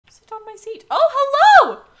my seat. Oh,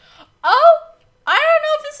 hello! Oh, I don't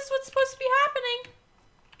know if this is what's supposed to be happening.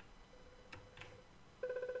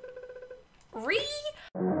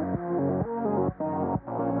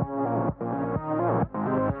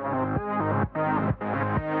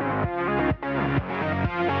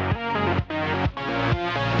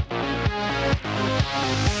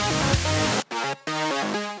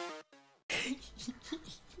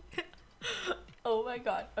 Oh my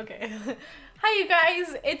god. Okay. Hi you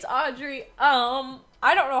guys, it's Audrey.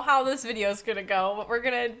 I don't know how this video is gonna go, but we're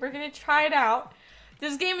gonna try it out.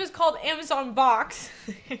 This game is called Amazon Box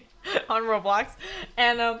on Roblox,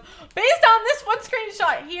 and based on this one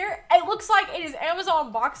screenshot here, it looks like it is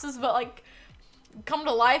Amazon boxes, but like come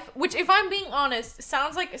to life. Which, if I'm being honest,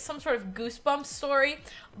 sounds like some sort of Goosebumps story.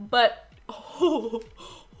 But oh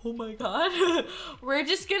my god, we're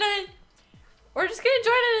just gonna join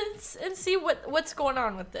it and see what's going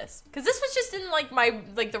on with this, because this was just in like my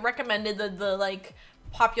the recommended the like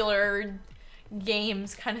popular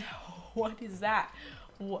games kind of. What is that?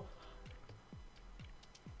 What?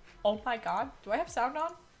 Oh my god, do I have sound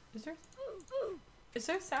on? Is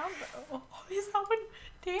there sound? Oh, is someone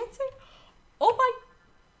dancing? Oh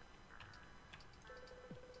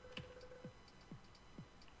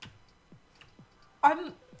my.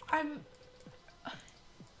 I'm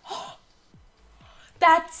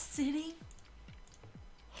that's sitting.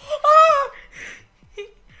 Ah!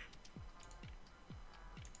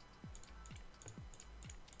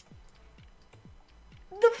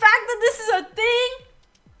 The fact that this is a thing.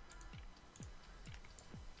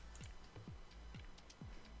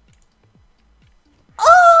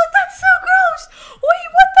 Oh, that's so gross. Wait,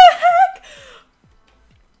 what the heck?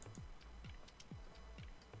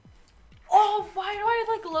 Oh, why do I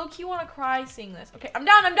like low-key want to cry seeing this? Okay, I'm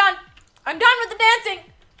done. I'm done with the dancing.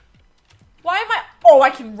 Why am I? Oh,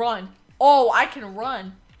 I can run. Oh, I can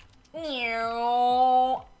run.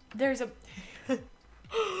 There's a.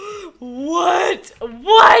 What?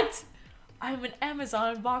 I'm an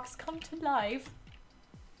Amazon box come to life.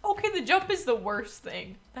 Okay, the jump is the worst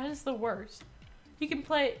thing. That is the worst. You can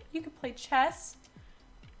play chess.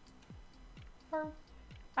 Or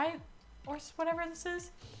whatever this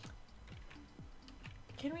is.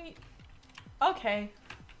 Can we? Okay.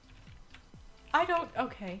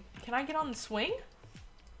 Okay. Can I get on the swing?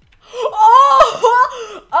 Oh!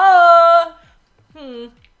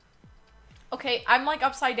 Okay, I'm like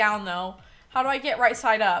upside down though. How do I get right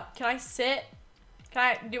side up? Can I sit?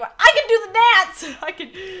 I can do the dance!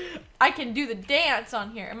 I can do the dance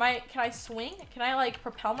on here. Can I swing? Can I like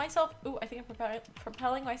propel myself? Ooh, I think I'm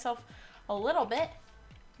propelling myself a little bit.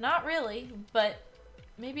 Not really, but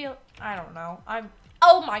maybe, I don't know.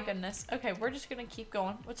 Oh my goodness. Okay, we're just gonna keep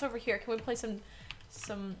going. What's over here? Can we play some,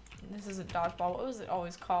 this isn't dodgeball. What was it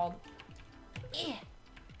always called? Eh.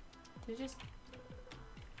 Does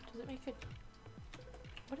it make it?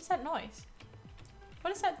 What is that noise?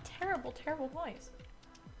 What is that terrible, terrible noise?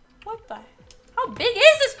 What the? How big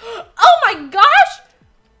is this? Oh my gosh!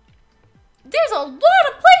 There's a lot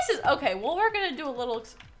of places. Okay, well, we're gonna do a little.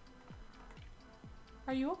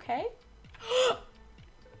 Are you okay?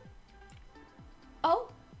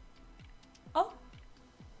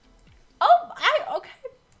 Okay.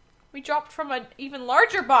 We dropped from an even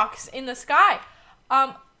larger box in the sky.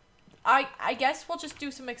 I guess we'll just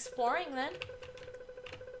do some exploring then.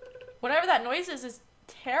 Whatever that noise is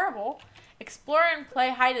terrible. Explore and play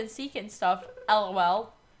hide and seek and stuff.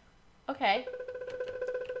 LOL. Okay.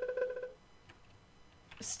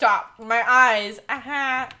 Stop. My eyes.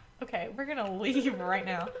 Aha. Okay, we're gonna leave right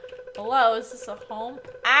now. Hello, is this a home?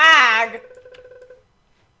 Ag!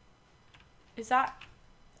 Is that?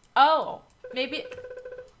 Oh, maybe.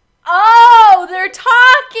 Oh, they're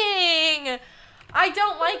talking! I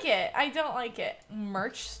don't like it.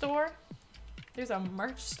 Merch store? There's a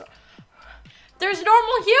merch store. There's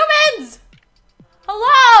normal humans!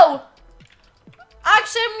 Hello!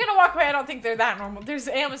 Actually, I'm gonna walk away. I don't think they're that normal. There's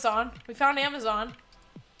Amazon. We found Amazon.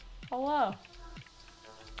 Hello.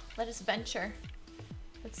 Let us venture.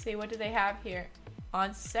 Let's see, what do they have here?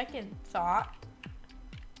 On second thought.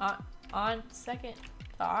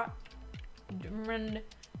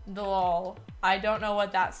 Lol. I don't know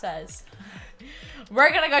what that says.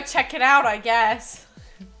 We're gonna go check it out, I guess.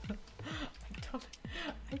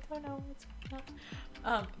 I don't know what's going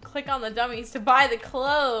on. Click on the dummies to buy the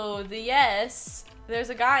clothes. Yes. There's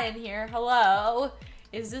a guy in here. Hello.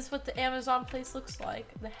 Is this what the Amazon place looks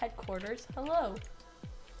like? The headquarters. Hello.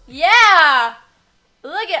 Yeah!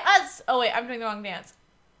 Look at us. Oh wait, I'm doing the wrong dance.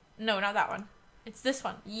 No, not that one. It's this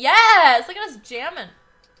one. Yes! Look at us jamming.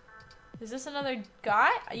 Is this another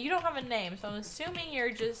guy? You don't have a name, so I'm assuming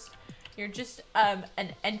you're just You're just an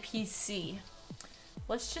NPC.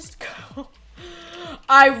 Let's just go.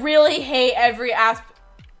 I really hate every aspect.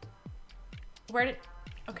 Where did...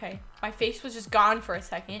 Okay, my face was just gone for a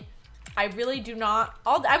second. I really do not...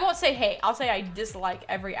 I won't say hate. I'll say I dislike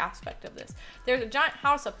every aspect of this. There's a giant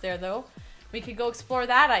house up there, though. We could go explore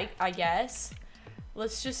that, I guess.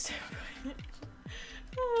 Let's just...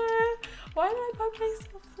 Why did I put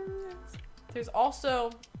myself through this? There's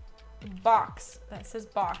also a box that says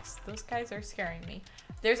box. Those guys are scaring me.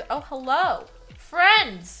 There's... Oh, hello.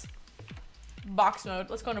 Friends! Box mode.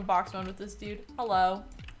 Let's go into box mode with this dude. Hello.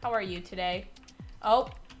 How are you today? Oh,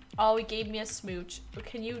 he gave me a smooch.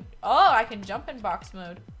 Can you... Oh, I can jump in box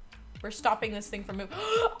mode. We're stopping this thing from moving.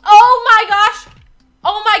 Oh my gosh!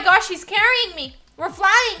 Oh my gosh, he's carrying me. We're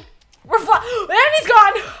flying. We're flying. And he's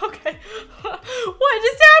gone. Okay. What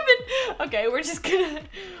just happened? Okay, we're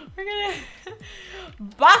gonna...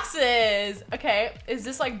 Boxes. Okay, is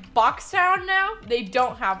this like Box Town now? They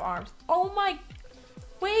don't have arms. Oh my...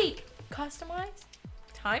 Wait. Customize?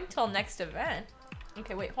 Time till next event.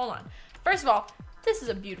 Okay, wait, hold on. First of all, this is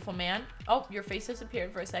a beautiful man. Oh, your face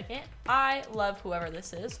disappeared for a second. I love whoever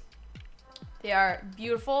this is. They are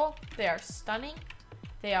beautiful. They are stunning.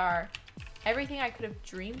 They are everything I could have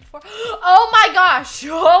dreamed for. Oh my gosh.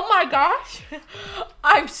 Oh my gosh.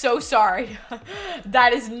 I'm so sorry.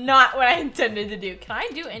 That is not what I intended to do. Can I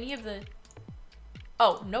do any of the...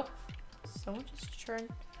 Oh, nope. Someone just turned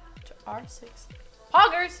to R6.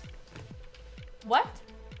 Poggers. What?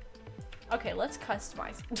 Okay, let's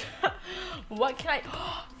customize. What can I...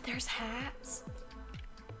 Oh, there's hats.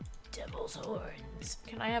 Devil's horns.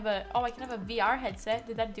 Can I have a... Oh, I can have a VR headset.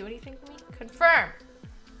 Did that do anything for me? Confirm.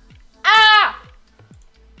 Ah!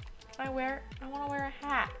 Can I wear... I want to wear a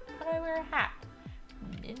hat. How do I wear a hat?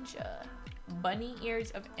 Ninja. Bunny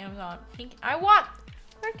ears of Amazon. Pink. I want...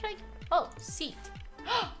 Where can I... Oh, seat.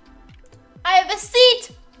 I have a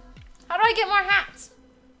seat! How do I get more hats?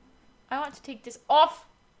 I want to take this off.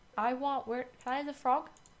 I want... Where... Can I have the frog?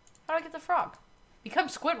 How do I get the frog? Become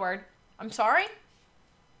Squidward. I'm sorry?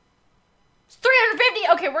 It's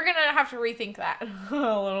 350! Okay, we're gonna have to rethink that a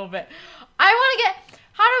little bit. I want to get...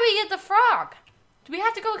 How do we get the frog? Do we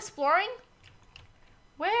have to go exploring?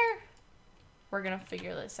 Where? We're gonna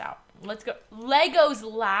figure this out. Let's go. Lego's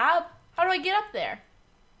lab? How do I get up there?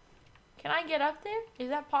 Can I get up there? Is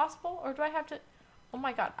that possible? Or do I have to... Oh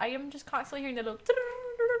my god, I am just constantly hearing the little...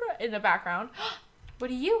 in the background. What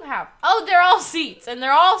do you have? Oh, they're all seats, and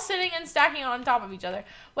they're all sitting and stacking on top of each other.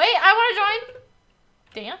 Wait, I want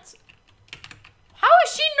to join. Dance? How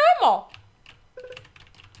is she normal?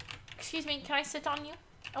 Excuse me, can I sit on you?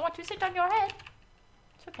 I want to sit on your head.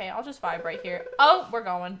 It's okay, I'll just vibe right here. Oh, we're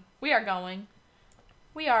going. We are going.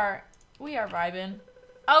 We are vibing.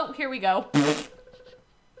 Oh, here we go. I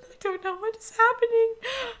don't know what is happening.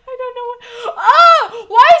 I don't know what... Oh!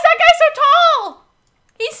 Why is that guy so tall?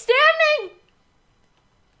 He's standing!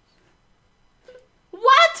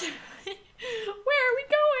 What? Where are we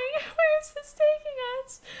going? Where is this taking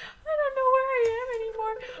us? I don't know where I am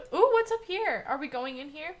anymore. Ooh, what's up here? Are we going in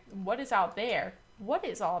here? What is out there? What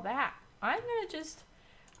is all that? I'm gonna just...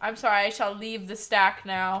 I'm sorry, I shall leave the stack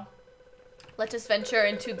now. Let us venture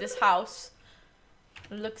into this house.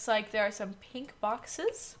 Looks like there are some pink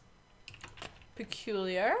boxes.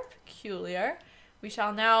 Peculiar, peculiar. We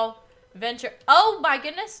shall now venture... Oh my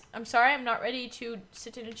goodness! I'm sorry, I'm not ready to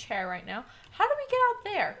sit in a chair right now. How do we get out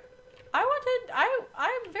there?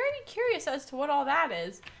 I'm very curious as to what all that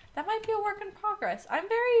is. That might be a work in progress. I'm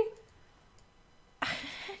very...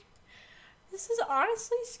 This is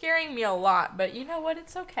honestly scaring me a lot, but you know what?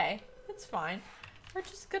 It's okay. It's fine. We're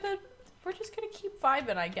just gonna keep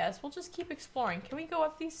vibing, I guess. We'll just keep exploring. Can we go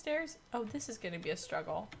up these stairs? Oh, this is gonna be a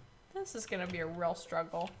struggle. This is gonna be a real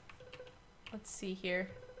struggle. Let's see here.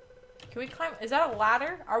 Can we climb? Is that a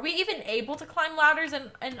ladder? Are we even able to climb ladders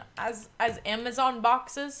as Amazon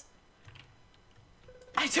boxes?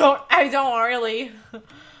 I don't really.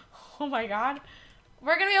 Oh my god.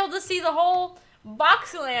 We're gonna be able to see the whole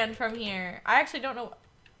box land from here. I actually don't know.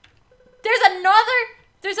 There's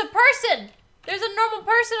a person. There's a normal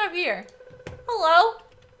person up here. Hello.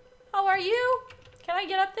 How are you? Can I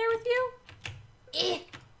get up there with you?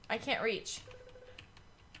 I can't reach.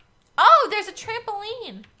 Oh, there's a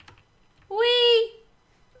trampoline. Whee!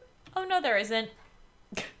 Oh no, there isn't.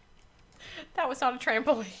 That was not a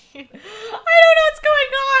trampoline. I don't know what's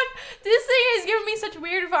going on. This thing is giving me such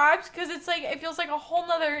weird vibes because it's like, it feels like a whole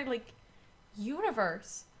nother like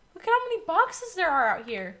universe. Look at how many boxes there are out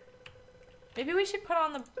here. Maybe we should put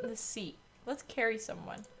on the seat. Let's carry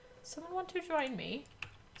someone. Someone want to join me?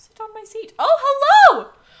 Sit on my seat. Oh,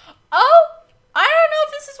 hello! Oh, I don't know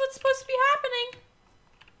if this is what's supposed to be happening.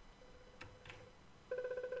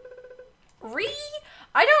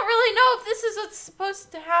 I don't really know if this is what's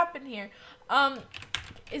supposed to happen here.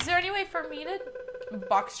 Is there any way for me to...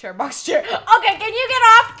 Box chair, box chair. Okay, can you get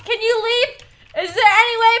off? Can you leave? Is there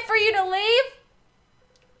any way for you to leave?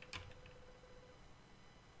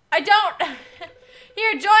 I don't...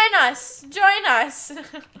 Here, join us. Join us.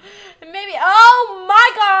 Maybe... Oh,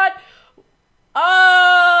 my God.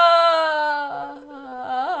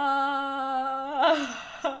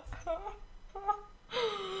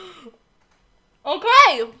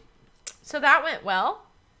 Okay. So that went well.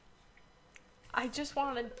 I just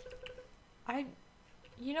wanted...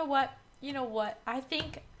 You know what? You know what? I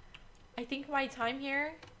think my time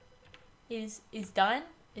here is done.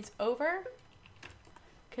 It's over.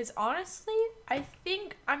 Because honestly, I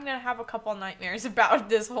think I'm going to have a couple nightmares about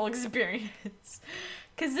this whole experience.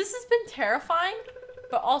 Because this has been terrifying,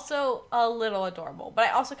 but also a little adorable. But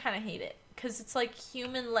I also kind of hate it. Because it's like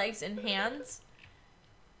human legs and hands.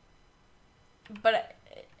 But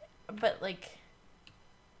like...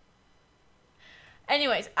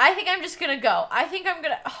 Anyways, I think I'm just going to go. I think I'm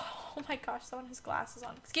going to... Oh my gosh, someone has glasses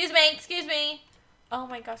on. Excuse me, excuse me. Oh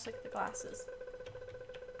my gosh, look at the glasses.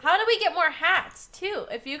 How do we get more hats, too?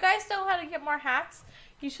 If you guys know how to get more hats,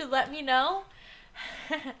 you should let me know.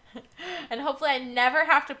 And hopefully I never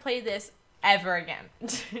have to play this ever again.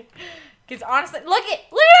 Because honestly, look at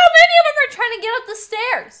how many of them are trying to get up the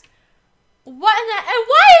stairs. What in the... And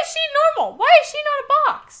why is she normal? Why is she not a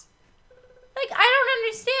box? Like, I don't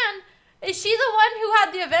understand. Is she the one who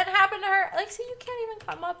had the event happen to her? Like, see, you can't even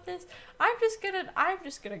come up this. I'm just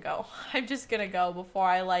gonna go. I'm just gonna go before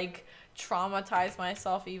I, like, traumatize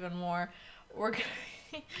myself even more. We're gonna...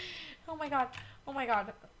 Oh my god. Oh my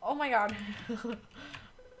god. Oh my god.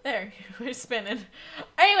 There, we're spinning.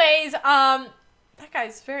 Anyways, that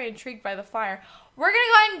guy's very intrigued by the fire. We're gonna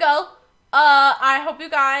go ahead and go. I hope you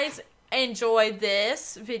guys enjoyed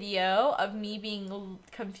this video of me being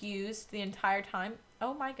confused the entire time.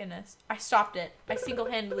 Oh my goodness. I stopped it. I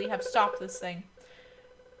single-handedly have stopped this thing.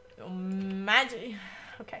 Magic.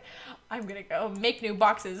 Okay. I'm gonna go. Make new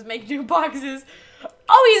boxes. Make new boxes.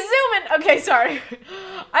 Oh, he's zooming. Okay, sorry.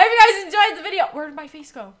 I hope you guys enjoyed the video. Where did my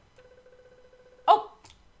face go? Oh.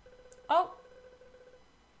 Oh.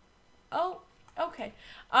 Oh. Okay.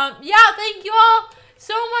 Yeah, thank you all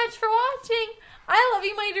so much for watching. I love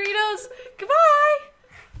you, my Doritos. Goodbye.